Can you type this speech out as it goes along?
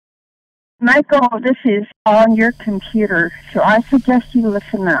Michael, this is on your computer, so I suggest you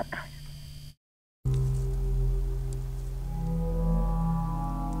listen up.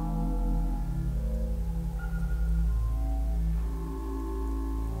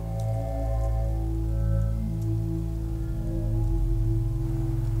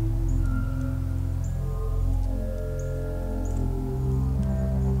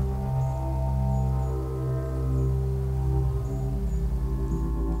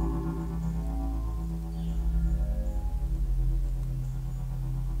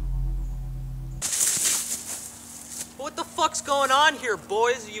 What the fuck's going on here,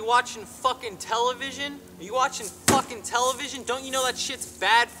 boys? Are you watching fucking television? Are you watching fucking television? Don't you know that shit's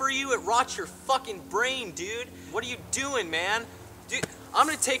bad for you? It rots your fucking brain, dude. What are you doing, man? Dude, I'm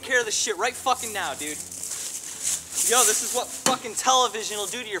gonna take care of this shit right fucking now, dude. Yo, this is what fucking television will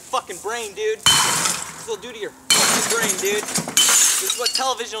do to your fucking brain, dude. This will do to your fucking brain, dude. This is what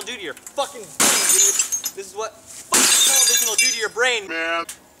television will do to your fucking brain, dude. This is what fucking television will do to your brain, man.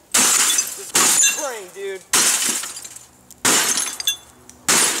 This fucking brain, dude.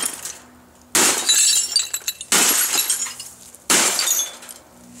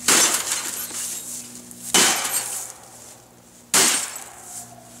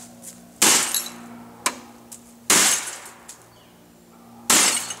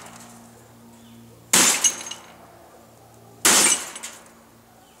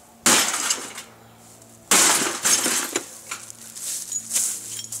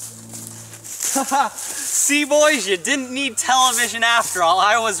 See, boys, you didn't need television after all.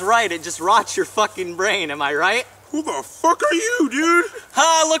 I was right. It just rots your fucking brain. Am I right? Who the fuck are you, dude?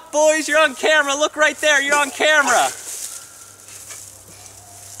 Look, boys, you're on camera. Look right there. You're on camera.